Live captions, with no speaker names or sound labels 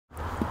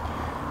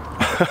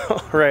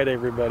Alright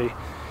everybody,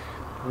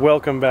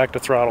 welcome back to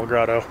Throttle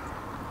Grotto.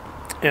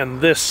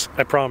 And this,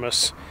 I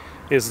promise,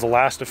 is the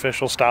last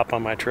official stop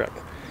on my trip.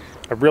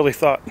 I really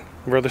thought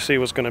Wörthersee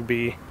was going to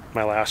be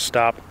my last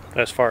stop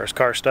as far as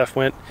car stuff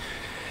went.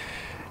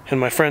 And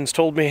my friends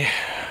told me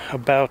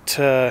about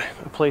a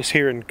place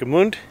here in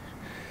Gmund.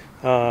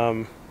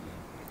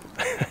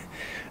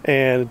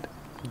 And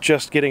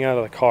just getting out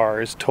of the car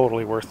is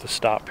totally worth the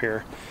stop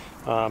here.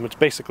 It's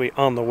basically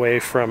on the way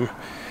from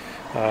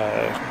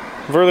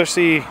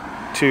Wörthersee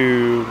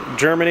to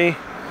Germany,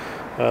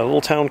 a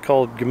little town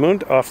called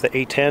Gmund off the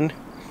A10.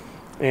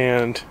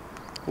 And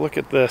look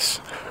at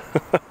this.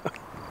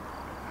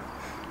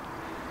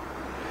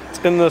 It's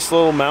in this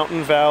little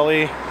mountain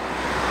valley.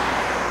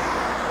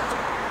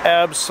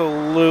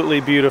 Absolutely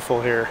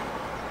beautiful here.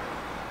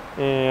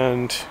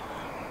 And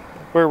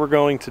where we're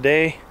going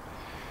today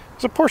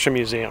is a Porsche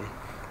museum.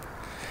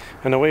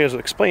 And the way it was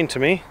explained to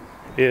me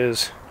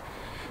is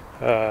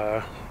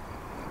Ferry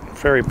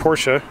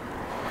Porsche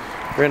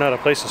ran out of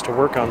places to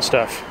work on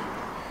stuff.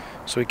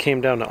 So he came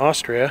down to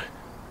Austria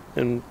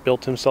and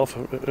built himself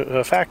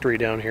a factory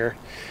down here.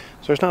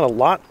 So there's not a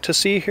lot to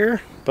see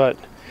here, but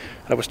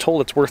I was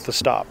told it's worth the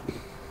stop.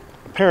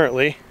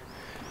 Apparently,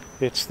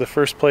 it's the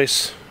first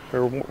place,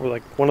 or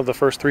like one of the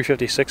first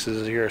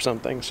 356s here or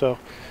something. So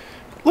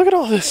look at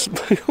all this.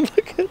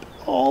 Look at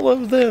all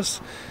of this.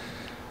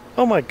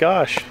 Oh my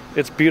gosh,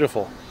 it's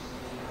beautiful.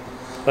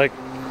 Like,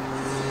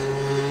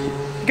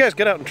 you guys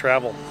get out and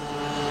travel.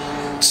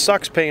 It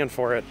sucks paying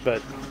for it,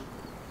 but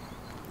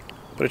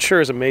it sure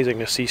is amazing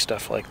to see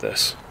stuff like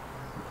this.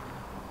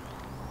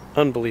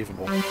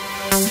 Unbelievable.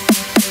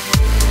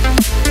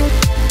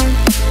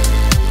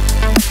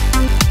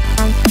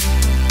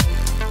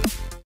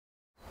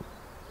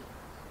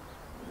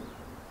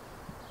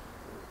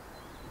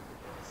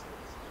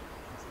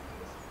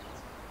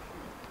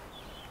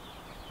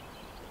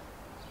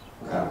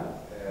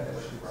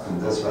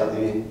 Und das war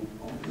die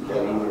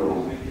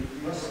Berlin-Rom.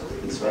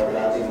 Die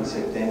zweitgradig im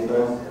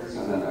September,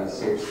 sondern als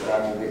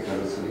selbsttragende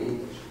Karosserie.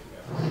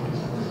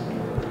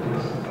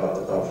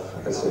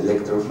 Also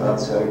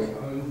Elektrofahrzeug.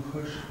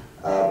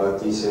 Aber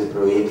diese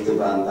Projekte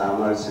waren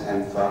damals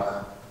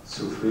einfach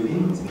zu früh.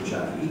 Mit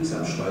Jackie X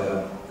am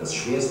Steuer das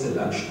schwerste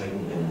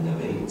Langstreckenrennen der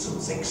Welt zum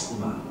 6.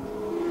 Mal.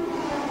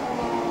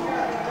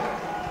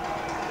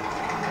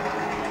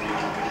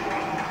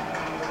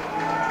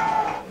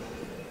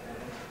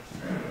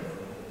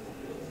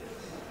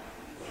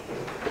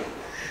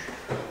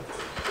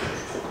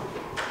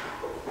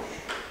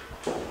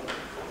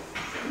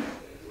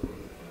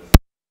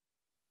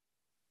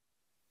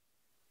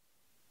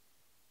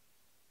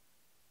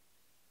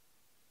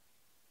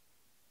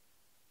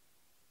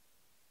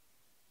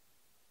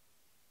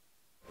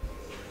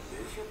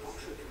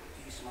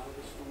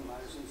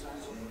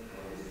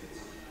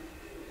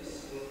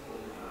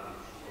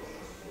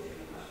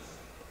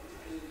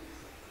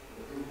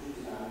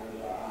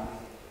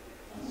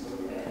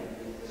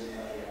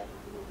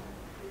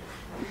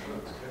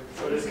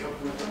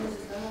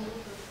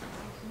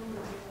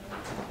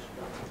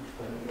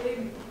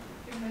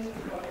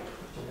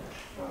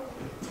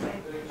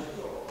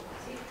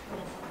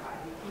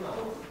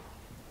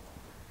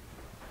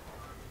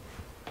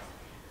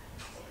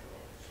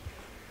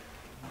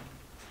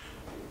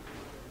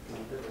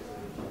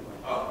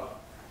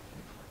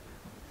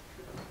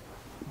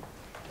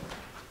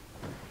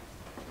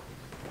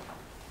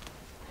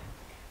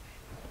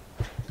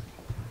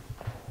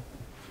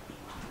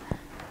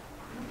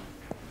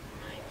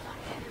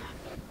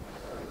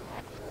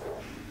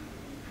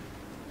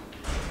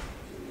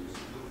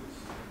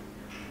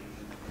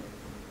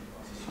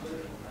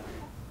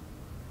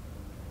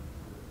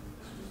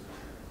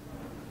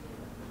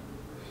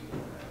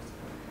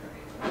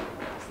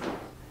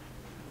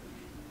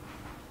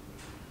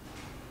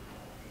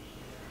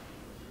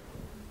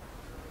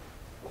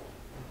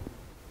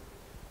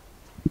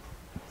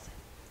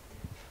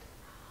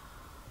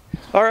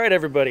 Alright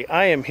everybody,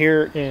 I am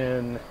here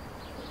in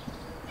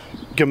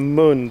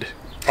Gmund,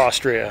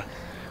 Austria.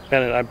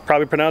 And I'm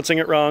probably pronouncing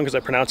it wrong because I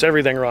pronounce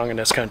everything wrong in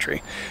this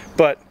country.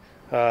 But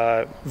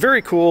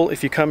very cool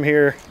if you come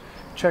here.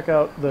 Check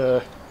out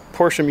the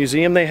Porsche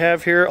museum they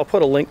have here. I'll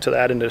put a link to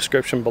that in the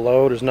description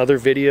below. There's another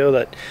video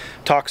that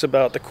talks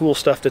about the cool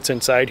stuff that's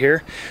inside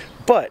here.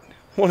 But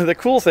one of the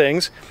cool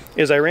things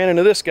is I ran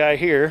into this guy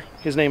here.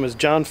 His name is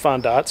John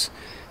Fondatz.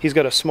 He's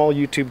got a small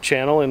YouTube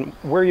channel. And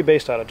where are you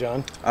based out of,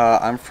 John?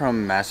 I'm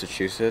from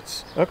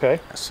Massachusetts. Okay.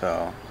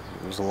 So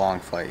it was a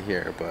long flight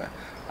here, but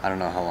I don't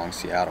know how long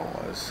Seattle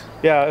was.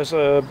 Yeah, it was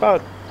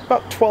about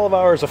 12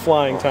 hours of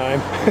flying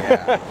time.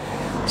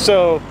 Yeah.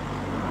 So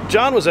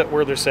John was at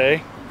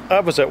Wörthersee.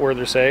 I was at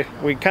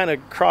Wörthersee. We kind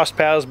of crossed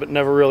paths but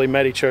never really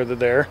met each other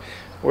there.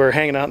 We're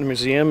hanging out in the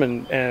museum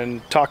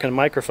and talking to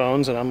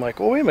microphones, and I'm like,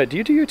 oh, wait a minute, do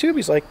you do YouTube?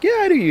 He's like, yeah,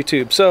 I do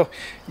YouTube. So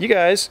you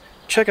guys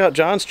check out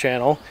John's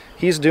channel.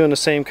 He's doing the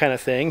same kind of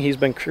thing. He's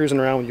been cruising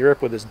around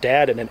Europe with his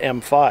dad in an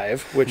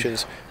M5, which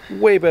is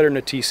way better than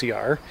a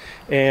TCR.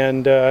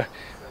 And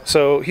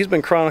so he's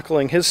been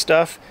chronicling his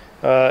stuff.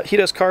 He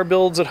does car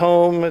builds at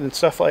home and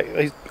stuff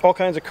like all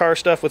kinds of car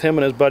stuff with him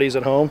and his buddies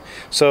at home.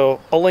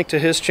 So I'll link to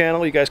his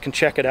channel. You guys can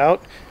check it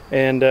out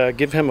and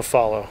give him a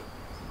follow.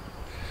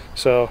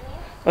 So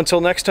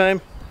until next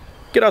time,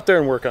 get out there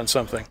and work on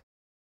something.